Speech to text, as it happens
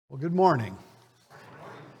Well, good morning.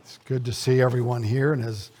 It's good to see everyone here, and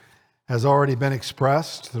as has already been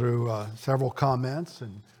expressed through several comments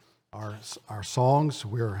and our songs,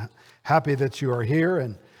 we're happy that you are here,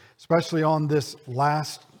 and especially on this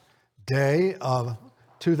last day of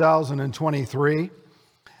 2023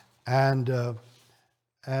 and the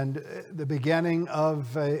beginning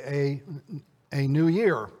of a new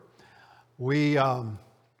year. We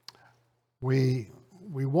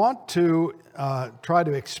want to try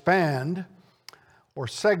to expand or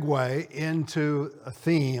segue into a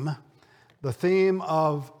theme. The theme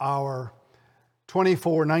of our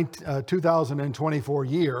 2024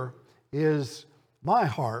 year is My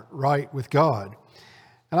Heart Right with God.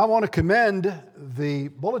 And I want to commend the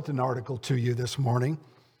bulletin article to you this morning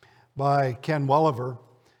by Ken Welliver,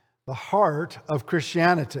 The Heart of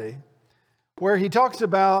Christianity, where he talks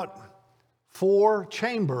about 4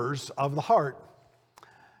 chambers of the heart.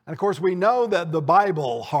 And of course, we know that the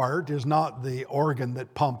Bible heart is not the organ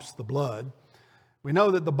that pumps the blood. We know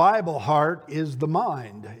that the Bible heart is the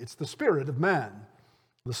mind. It's the spirit of man,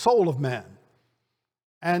 the soul of man.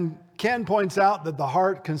 And Ken points out that the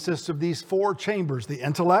heart consists of these 4 chambers: the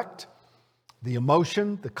intellect, the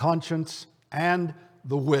emotion, the conscience, and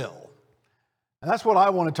the will. And that's what I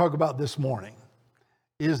want to talk about this morning,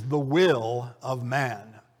 is the will of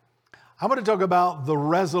man. I'm going to talk about the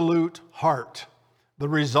resolute heart, the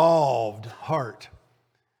resolved heart.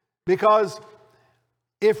 Because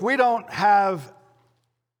if we don't have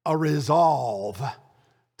a resolve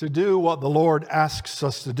to do what the Lord asks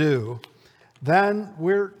us to do, then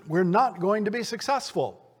we're not going to be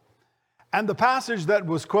successful. And the passage that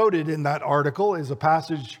was quoted in that article is a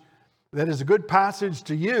passage that is a good passage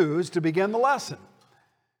to use to begin the lesson.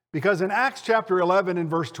 Because in Acts chapter 11 and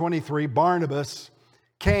verse 23, Barnabas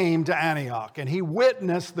came to Antioch and he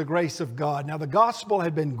witnessed the grace of God. Now the gospel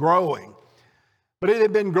had been growing, but it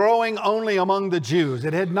had been growing only among the Jews.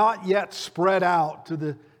 It had not yet spread out to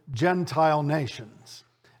the Gentile nations.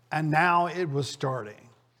 And now it was starting.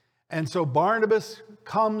 And so Barnabas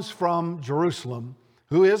comes from Jerusalem,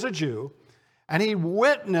 who is a Jew, and he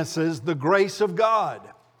witnesses the grace of God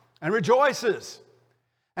and rejoices.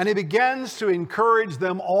 And he begins to encourage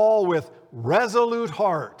them all with resolute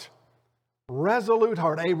heart,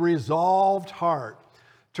 a resolved heart,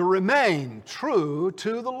 to remain true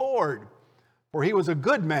to the Lord. For he was a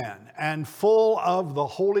good man and full of the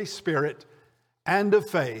Holy Spirit and of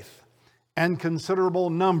faith, and considerable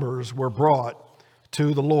numbers were brought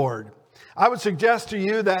to the Lord. I would suggest to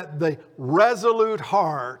you that the resolute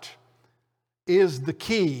heart is the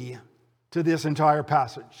key to this entire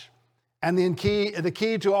passage, and the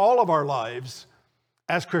key to all of our lives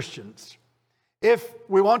as Christians. If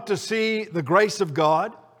we want to see the grace of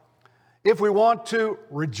God, if we want to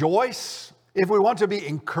rejoice, if we want to be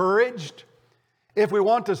encouraged, if we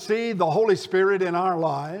want to see the Holy Spirit in our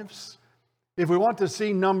lives, if we want to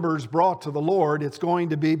see numbers brought to the Lord, it's going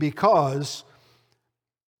to be because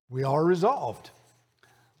we are resolved.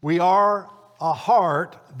 We are a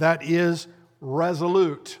heart that is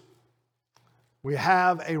resolute. We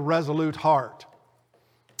have a resolute heart.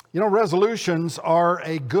 You know, resolutions are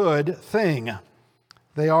a good thing.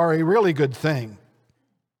 They are a really good thing.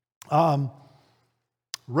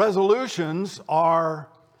 Resolutions are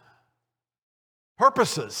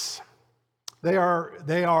purposes. They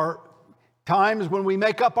are times when we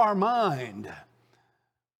make up our mind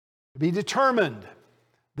to be determined.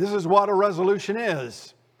 This is what a resolution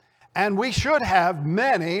is. And we should have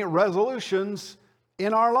many resolutions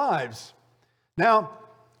in our lives. Now,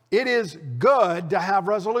 it is good to have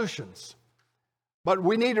resolutions. But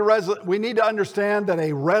we need to understand that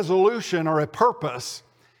a resolution or a purpose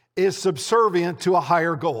is subservient to a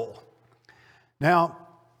higher goal. Now,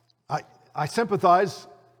 I sympathize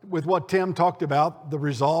with what Tim talked about, the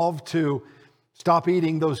resolve to stop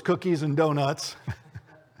eating those cookies and donuts.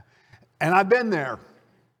 And I've been there,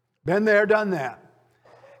 done that.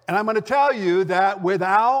 And I'm going to tell you that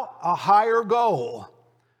without a higher goal,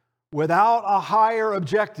 without a higher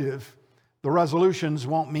objective, the resolutions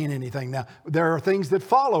won't mean anything. Now, there are things that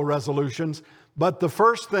follow resolutions, but the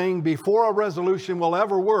first thing before a resolution will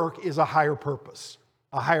ever work is a higher purpose,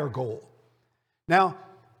 a higher goal. Now,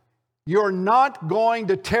 you're not going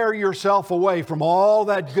to tear yourself away from all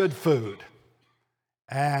that good food.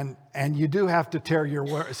 And you do have to tear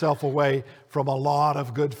yourself away from a lot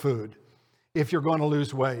of good food if you're going to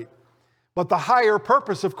lose weight. But the higher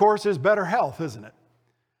purpose, of course, is better health, isn't it?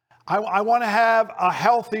 I want to have a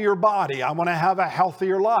healthier body. I want to have a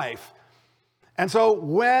healthier life. And so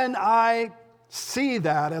when I see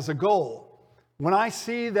that as a goal, when I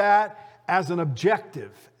see that as an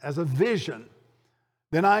objective, as a vision,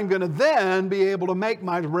 then I'm going to then be able to make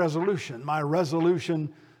my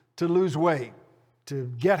resolution to lose weight,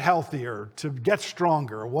 to get healthier, to get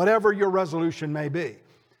stronger, whatever your resolution may be.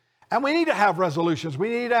 And we need to have resolutions. We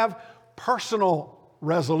need to have personal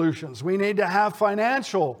resolutions. We need to have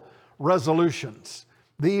financial resolutions.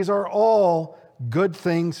 These are all good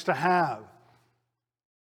things to have.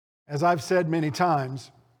 As I've said many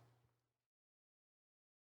times,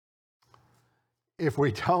 if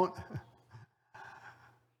we don't,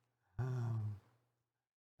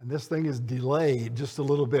 and this thing is delayed just a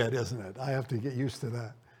little bit, isn't it? I have to get used to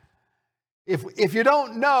that. If you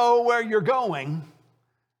don't know where you're going,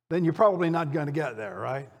 then you're probably not going to get there,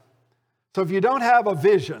 right? So if you don't have a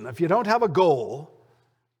vision, if you don't have a goal,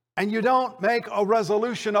 and you don't make a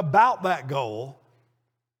resolution about that goal,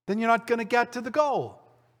 then you're not going to get to the goal.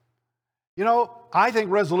 You know, I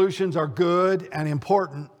think resolutions are good and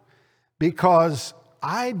important because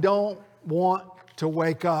I don't want to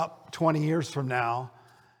wake up 20 years from now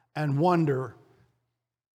and wonder,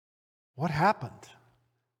 what happened?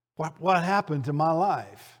 What happened to my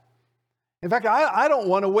life? In fact, I don't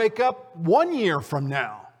want to wake up 1 year from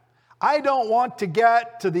now. I don't want to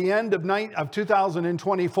get to the end of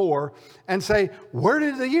 2024 and say, where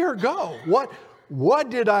did the year go? What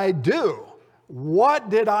did I do? What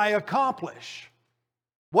did I accomplish?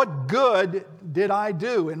 What good did I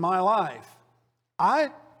do in my life? I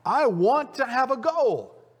want to have a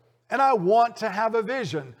goal, and I want to have a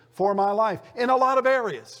vision for my life in a lot of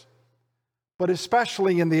areas, but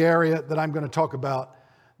especially in the area that I'm going to talk about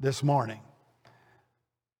this morning.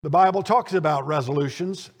 The Bible talks about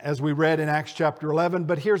resolutions, as we read in Acts chapter 11,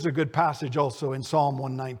 but here's a good passage also in Psalm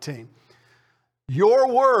 119. Your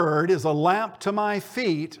word is a lamp to my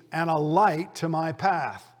feet and a light to my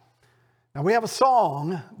path. Now, we have a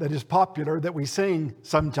song that is popular that we sing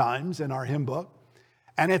sometimes in our hymn book,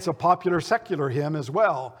 and it's a popular secular hymn as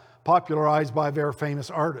well, popularized by a very famous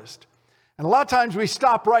artist. And a lot of times we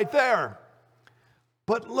stop right there.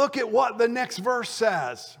 But look at what the next verse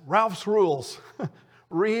says. Ralph's Rules.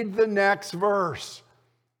 Read the next verse.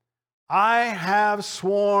 I have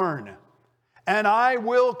sworn, and I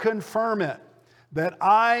will confirm it, that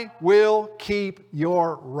I will keep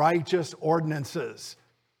your righteous ordinances.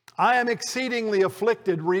 I am exceedingly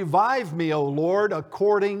afflicted. Revive me, O Lord,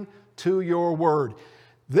 according to your word.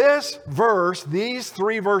 This verse, these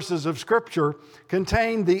three verses of Scripture,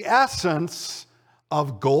 contain the essence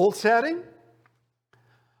of goal setting,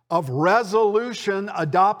 of resolution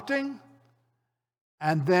adopting,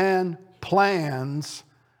 and then plans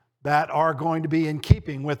that are going to be in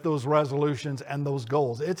keeping with those resolutions and those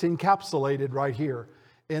goals. It's encapsulated right here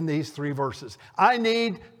in these three verses. I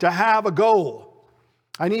need to have a goal.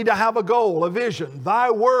 I need to have a goal, a vision. Thy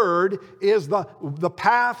word is the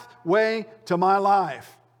pathway to my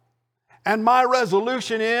life. And my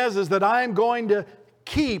resolution is that I'm going to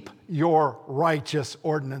keep your righteous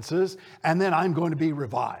ordinances, and then I'm going to be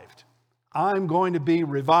revived. I'm going to be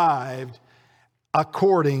revived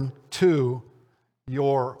according to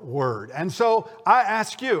your word. And so I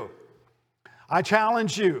ask you, I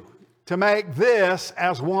challenge you to make this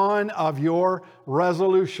as one of your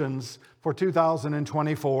resolutions for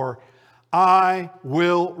 2024. I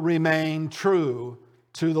will remain true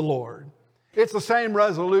to the Lord. It's the same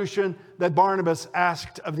resolution that Barnabas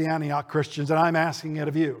asked of the Antioch Christians, and I'm asking it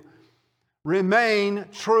of you. Remain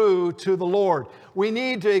true to the Lord. We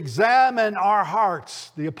need to examine our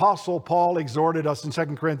hearts. The Apostle Paul exhorted us in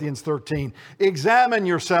 2 Corinthians 13. Examine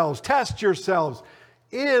yourselves, test yourselves.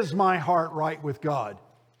 Is my heart right with God?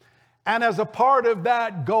 And as a part of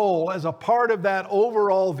that goal, as a part of that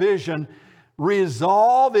overall vision,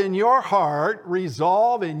 resolve in your heart,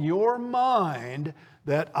 resolve in your mind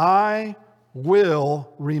that I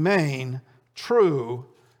will remain true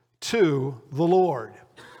to the Lord.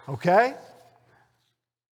 Okay?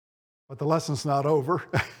 But the lesson's not over.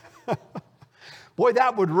 Boy,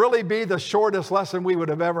 that would really be the shortest lesson we would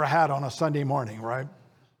have ever had on a Sunday morning, right?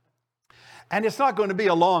 And it's not going to be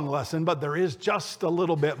a long lesson, but there is just a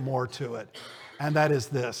little bit more to it. And that is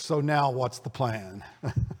this. So now what's the plan?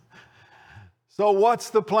 So what's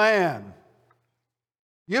the plan?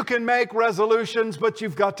 You can make resolutions, but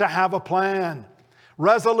you've got to have a plan.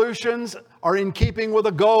 Resolutions are in keeping with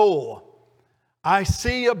a goal. I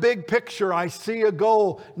see a big picture. I see a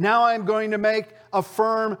goal. Now I'm going to make a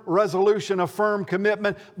firm resolution, a firm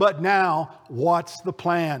commitment. But now, what's the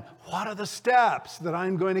plan? What are the steps that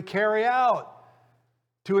I'm going to carry out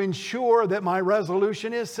to ensure that my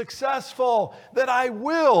resolution is successful, that I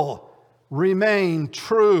will remain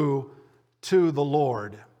true to the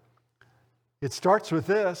Lord? It starts with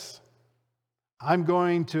this. I'm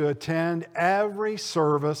going to attend every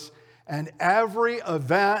service and every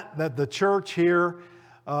event that the church here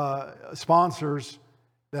sponsors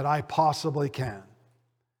that I possibly can.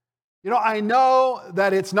 You know, I know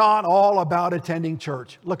that it's not all about attending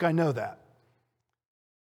church. Look, I know that.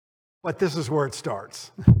 But this is where it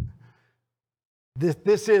starts.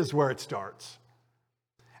 This is where it starts.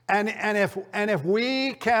 And if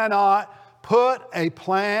we cannot put a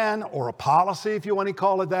plan or a policy, if you want to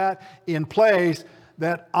call it that, in place,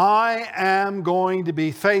 that I am going to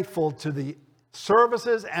be faithful to the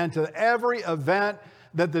services and to every event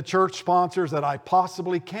that the church sponsors that I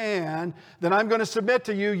possibly can, then I'm going to submit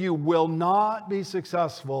to you, you will not be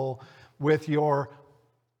successful with your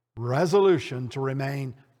resolution to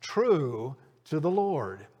remain true to the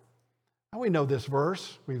Lord. And we know this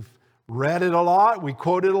verse. We've read it a lot. We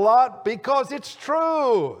quote it a lot because it's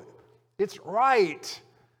true. It's right.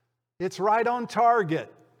 It's right on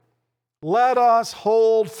target. Let us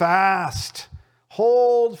hold fast.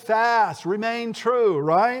 Hold fast. Remain true,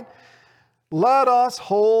 right? Let us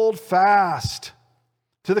hold fast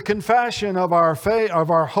to the confession of our faith,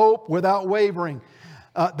 of our hope without wavering.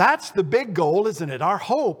 That's the big goal, isn't it? Our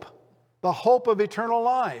hope, the hope of eternal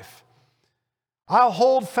life. I'll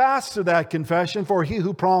hold fast to that confession, for he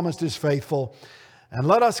who promised is faithful. And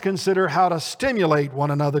let us consider how to stimulate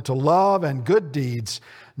one another to love and good deeds,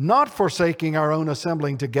 not forsaking our own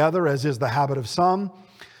assembling together, as is the habit of some,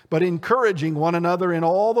 but encouraging one another in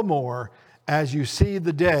all the more as you see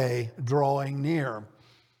the day drawing near.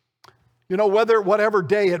 You know, whatever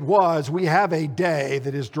day it was, we have a day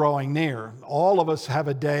that is drawing near. All of us have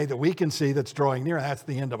a day that we can see that's drawing near, and that's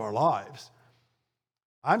the end of our lives.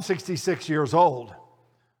 I'm 66 years old,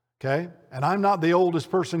 okay? And I'm not the oldest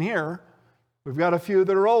person here. We've got a few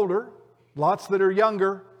that are older, lots that are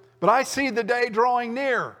younger, but I see the day drawing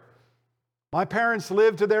near. My parents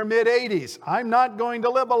lived to their mid-80s. I'm not going to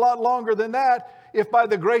live a lot longer than that if by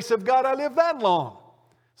the grace of God I live that long.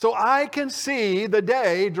 So I can see the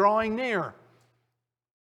day drawing near.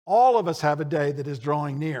 All of us have a day that is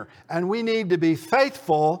drawing near, and we need to be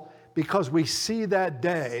faithful because we see that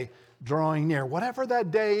day drawing near. Whatever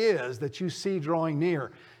that day is that you see drawing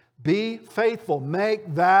near, be faithful.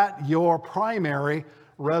 Make that your primary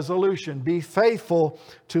resolution. Be faithful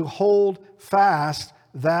to hold fast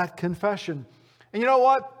that confession. And you know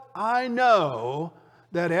what? I know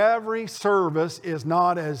that every service is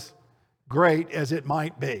not as great as it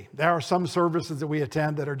might be. There are some services that we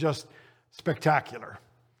attend that are just spectacular.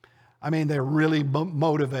 I mean, they're really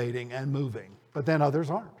motivating and moving, but then others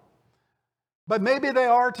aren't. But maybe they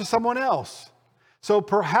are to someone else. So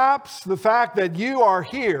perhaps the fact that you are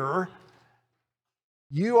here,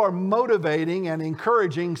 you are motivating and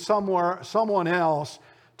encouraging someone else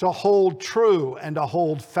to hold true and to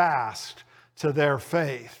hold fast to their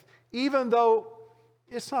faith, even though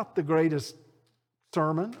it's not the greatest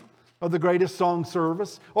sermon or the greatest song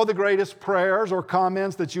service or the greatest prayers or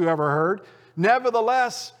comments that you ever heard.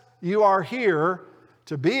 Nevertheless, you are here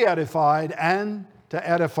to be edified and to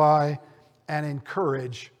edify and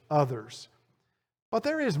encourage others. But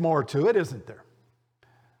there is more to it, isn't there?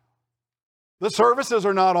 The services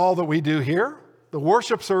are not all that we do here. The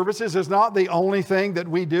worship services is not the only thing that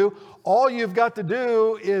we do. All you've got to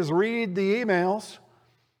do is read the emails.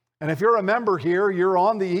 And if you're a member here, you're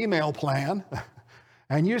on the email plan.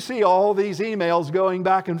 And you see all these emails going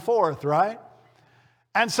back and forth, right?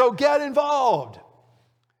 And so get involved.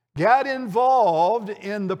 Get involved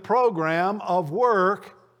in the program of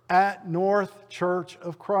work at North Church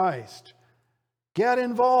of Christ. Get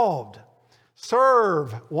involved.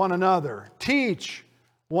 Serve one another. Teach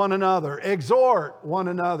one another. Exhort one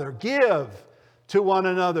another. Give to one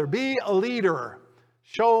another. Be a leader.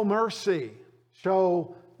 Show mercy.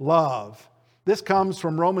 Show love. This comes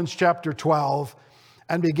from Romans chapter 12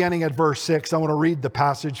 and beginning at verse 6. I want to read the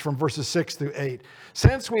passage from verses 6 through 8.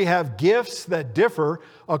 Since we have gifts that differ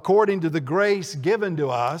according to the grace given to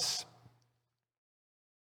us,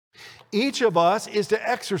 each of us is to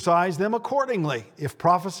exercise them accordingly. If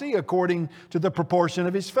prophecy, according to the proportion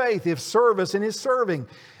of his faith. If service, in his serving.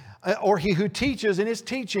 Or he who teaches in his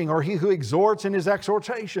teaching. Or he who exhorts in his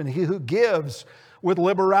exhortation. He who gives with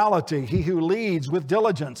liberality. He who leads with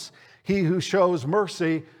diligence. He who shows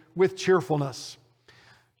mercy with cheerfulness.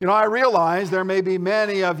 You know, I realize there may be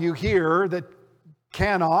many of you here that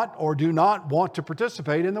cannot or do not want to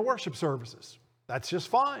participate in the worship services. That's just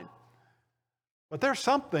fine. But there's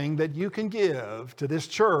something that you can give to this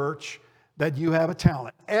church that you have a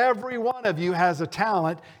talent. Every one of you has a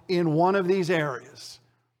talent in one of these areas.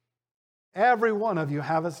 Every one of you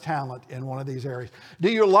has a talent in one of these areas.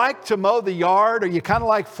 Do you like to mow the yard? Are you kind of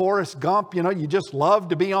like Forrest Gump? You know, you just love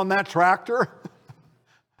to be on that tractor?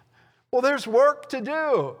 Well, there's work to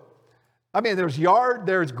do. I mean,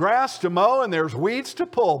 there's grass to mow and there's weeds to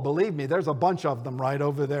pull. Believe me, there's a bunch of them right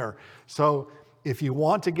over there. So if you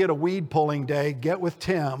want to get a weed pulling day, get with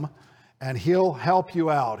Tim and he'll help you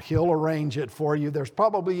out. He'll arrange it for you. There's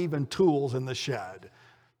probably even tools in the shed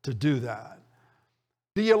to do that.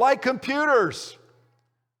 Do you like computers?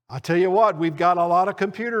 I tell you what, we've got a lot of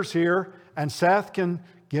computers here, and Seth can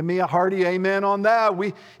give me a hearty amen on that.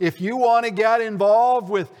 If you want to get involved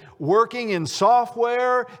with working in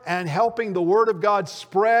software and helping the Word of God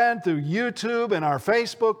spread through YouTube and our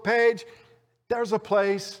Facebook page, there's a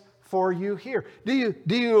place for you here. Do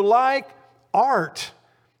you like art?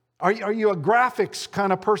 Are you a graphics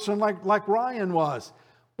kind of person like Ryan was?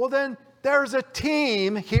 Well, then there's a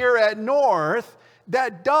team here at North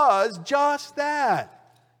that does just that.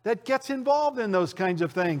 That gets involved in those kinds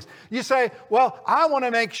of things. You say, well, I want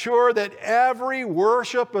to make sure that every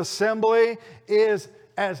worship assembly is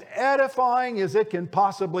as edifying as it can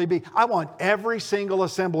possibly be. I want every single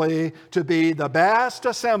assembly to be the best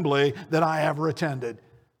assembly that I ever attended.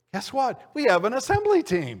 Guess what? We have an assembly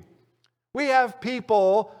team. We have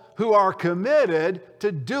people who are committed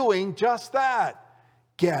to doing just that.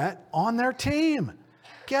 Get on their team.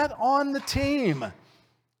 Get on the team.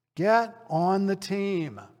 Get on the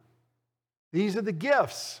team. These are the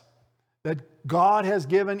gifts that God has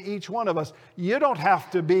given each one of us. You don't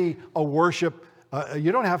have to be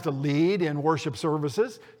you don't have to lead in worship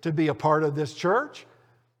services to be a part of this church.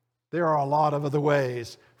 There are a lot of other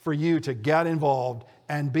ways for you to get involved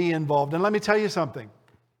and be involved. And let me tell you something.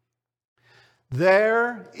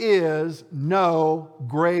 There is no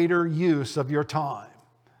greater use of your time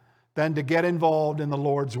than to get involved in the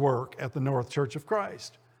Lord's work at the North Church of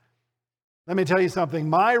Christ. Let me tell you something.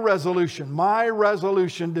 My resolution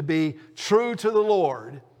to be true to the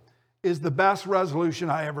Lord is the best resolution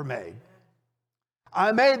I ever made.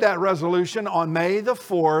 I made that resolution on May the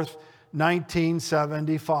 4th,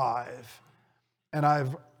 1975. And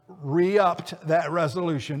I've re-upped that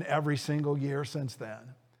resolution every single year since then.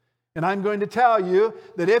 And I'm going to tell you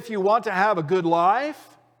that if you want to have a good life,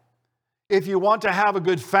 if you want to have a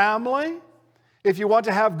good family, if you want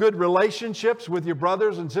to have good relationships with your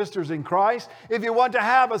brothers and sisters in Christ, if you want to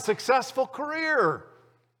have a successful career,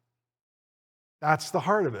 that's the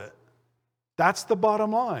heart of it. That's the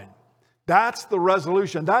bottom line. That's the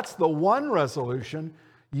resolution. That's the one resolution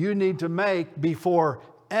you need to make before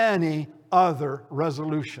any other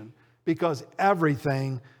resolution, because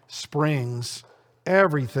everything springs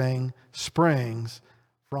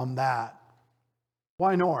from that.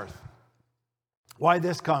 Why North? Why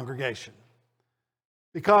this congregation?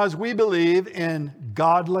 Because we believe in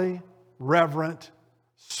godly, reverent,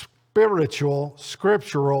 spiritual,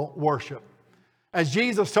 scriptural worship. As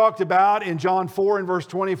Jesus talked about in John 4 and verse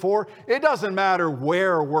 24, it doesn't matter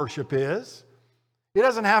where worship is. It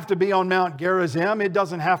doesn't have to be on Mount Gerizim. It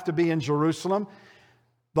doesn't have to be in Jerusalem.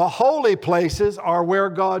 The holy places are where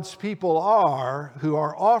God's people are who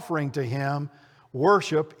are offering to Him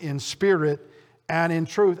worship in spirit and in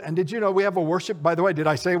truth. And did you know we have a worship? By the way, did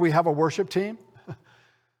I say we have a worship team?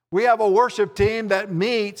 We have a worship team that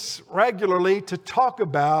meets regularly to talk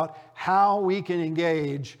about how we can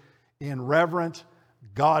engage in reverent,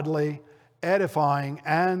 godly, edifying,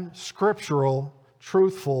 and scriptural,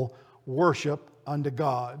 truthful worship unto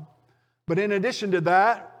God. But in addition to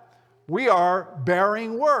that, we are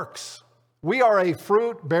bearing works. We are a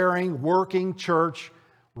fruit-bearing, working church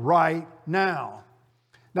right now.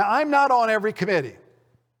 Now, I'm not on every committee,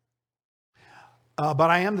 but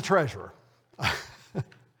I am the treasurer.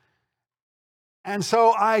 And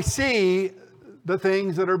so I see the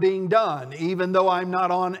things that are being done, even though I'm not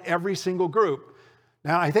on every single group.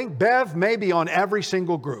 Now, I think Bev may be on every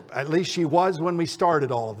single group. At least she was when we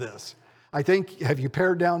started all of this. I think, have you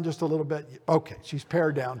pared down just a little bit? Okay, she's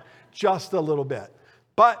pared down just a little bit.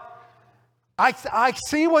 But I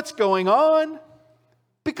see what's going on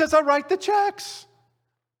because I write the checks.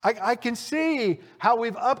 I can see how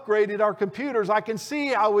we've upgraded our computers. I can see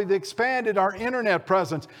how we've expanded our internet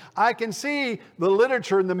presence. I can see the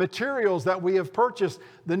literature and the materials that we have purchased,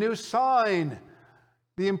 the new sign,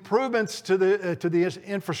 the improvements to the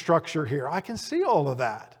infrastructure here. I can see all of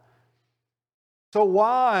that. So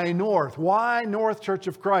why North? Why North Church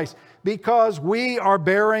of Christ? Because we are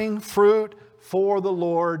bearing fruit for the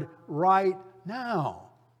Lord right now.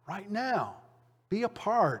 Right now. Be a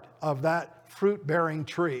part of that fruit-bearing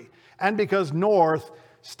tree. And because North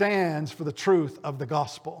stands for the truth of the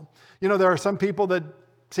gospel. You know, there are some people that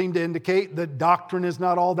seem to indicate that doctrine is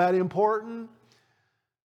not all that important,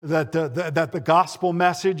 that the gospel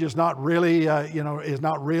message is not really, is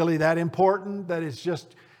not really that important, that it's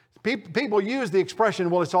just, people use the expression,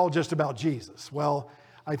 well, it's all just about Jesus. Well,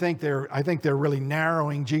 I think they're really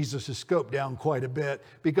narrowing Jesus' scope down quite a bit,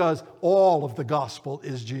 because all of the gospel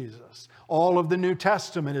is Jesus. All of the New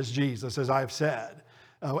Testament is Jesus, as I've said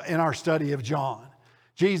in our study of John.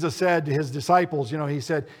 Jesus said to his disciples, he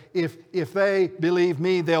said, if they believe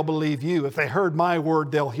me, they'll believe you. If they heard my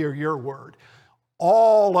word, they'll hear your word.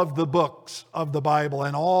 All of the books of the Bible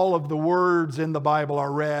and all of the words in the Bible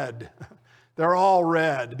are read. They're all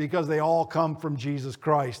read because they all come from Jesus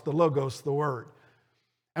Christ, the Logos, the Word.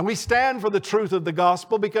 And we stand for the truth of the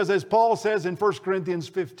gospel because, as Paul says in 1 Corinthians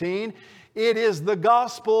 15, it is the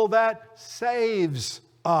gospel that saves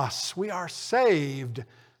us. We are saved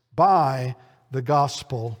by the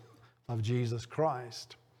gospel of Jesus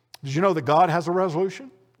Christ. Did you know that God has a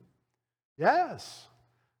resolution? Yes.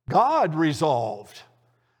 God resolved.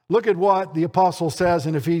 Look at what the apostle says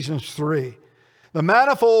in Ephesians 3. The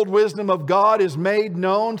manifold wisdom of God is made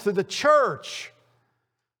known to the church,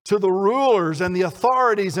 to the rulers and the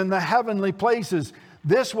authorities in the heavenly places.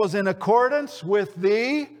 This was in accordance with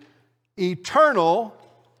the eternal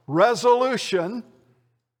resolution,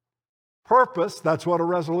 purpose, that's what a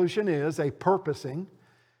resolution is, a purposing,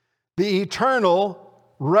 the eternal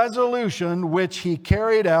resolution which he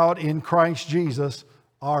carried out in Christ Jesus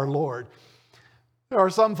our Lord. There are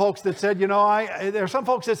some folks that said,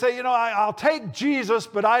 I'll take Jesus,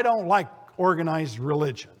 but I don't like organized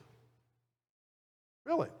religion.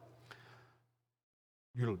 Really?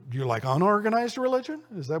 Do you like unorganized religion?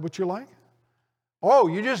 Is that what you like? Oh,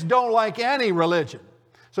 you just don't like any religion.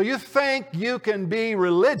 So you think you can be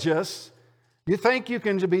religious, you think you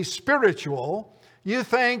can be spiritual, you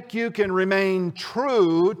think you can remain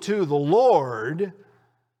true to the Lord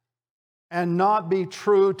and not be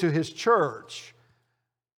true to His church.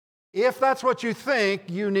 If that's what you think,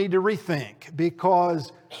 you need to rethink,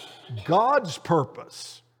 because God's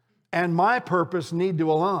purpose and my purpose need to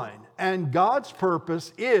align. And God's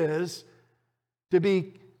purpose is to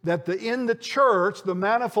be that in the church, the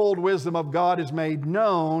manifold wisdom of God is made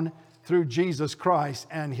known through Jesus Christ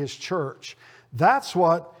and His church. That's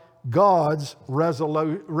what God's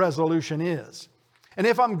resolution is. And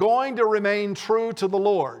if I'm going to remain true to the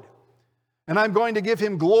Lord, and I'm going to give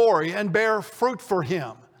Him glory and bear fruit for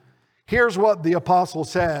Him, here's what the apostle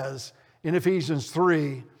says in Ephesians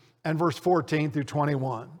 3 and verse 14 through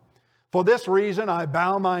 21. For this reason I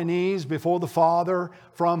bow my knees before the Father,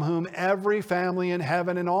 from whom every family in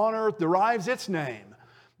heaven and on earth derives its name,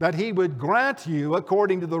 that He would grant you,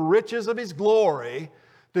 according to the riches of His glory,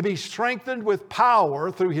 to be strengthened with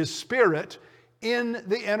power through His Spirit in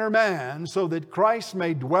the inner man, so that Christ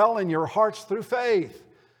may dwell in your hearts through faith,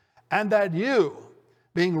 and that you,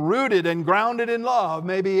 being rooted and grounded in love,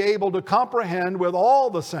 may be able to comprehend with all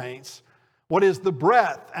the saints what is the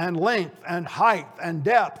breadth and length and height and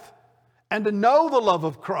depth, and to know the love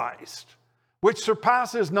of Christ, which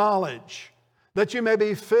surpasses knowledge, that you may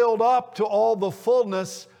be filled up to all the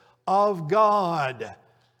fullness of God.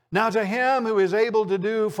 Now to Him who is able to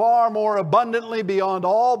do far more abundantly beyond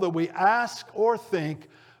all that we ask or think,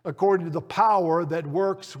 according to the power that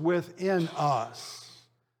works within us.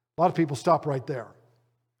 A lot of people stop right there.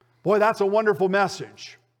 Boy, that's a wonderful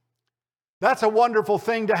message. That's a wonderful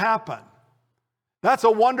thing to happen. That's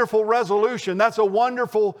a wonderful resolution. That's a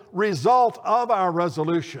wonderful result of our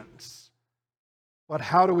resolutions. But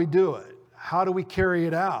how do we do it? How do we carry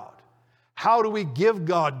it out? How do we give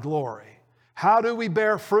God glory? How do we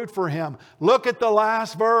bear fruit for Him? Look at the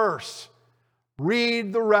last verse.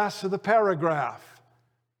 Read the rest of the paragraph.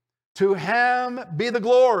 To Him be the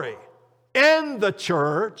glory in the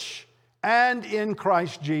church and in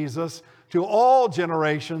Christ Jesus to all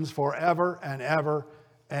generations forever and ever.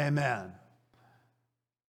 Amen.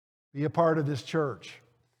 Be a part of this church.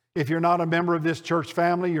 If you're not a member of this church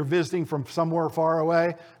family, you're visiting from somewhere far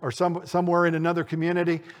away or somewhere in another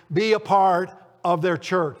community, be a part of their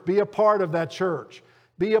church. Be a part of that church.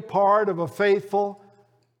 Be a part of a faithful,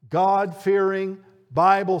 God-fearing,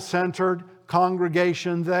 Bible-centered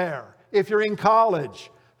congregation there. If you're in college,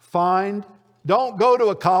 don't go to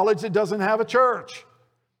a college that doesn't have a church.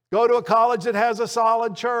 Go to a college that has a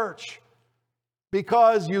solid church,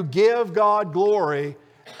 because you give God glory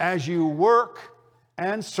as you work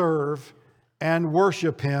and serve and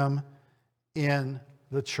worship Him in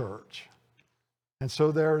the church. And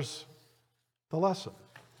so there's the lesson.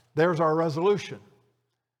 There's our resolution.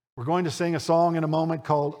 We're going to sing a song in a moment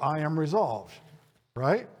called I Am Resolved,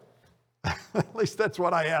 right? At least that's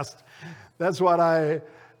what I asked. That's what I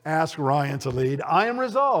asked Ryan to lead. I am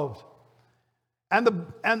resolved. And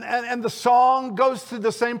the song goes through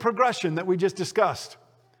the same progression that we just discussed.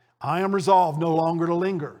 I am resolved no longer to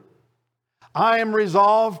linger. I am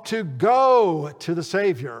resolved to go to the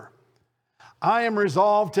Savior. I am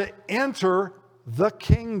resolved to enter the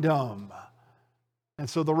kingdom. And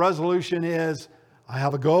so the resolution is, I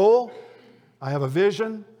have a goal, I have a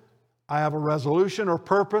vision, I have a resolution or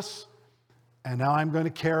purpose, and now I'm going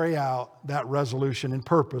to carry out that resolution and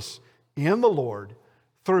purpose in the Lord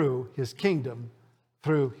through His kingdom,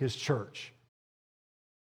 through His church.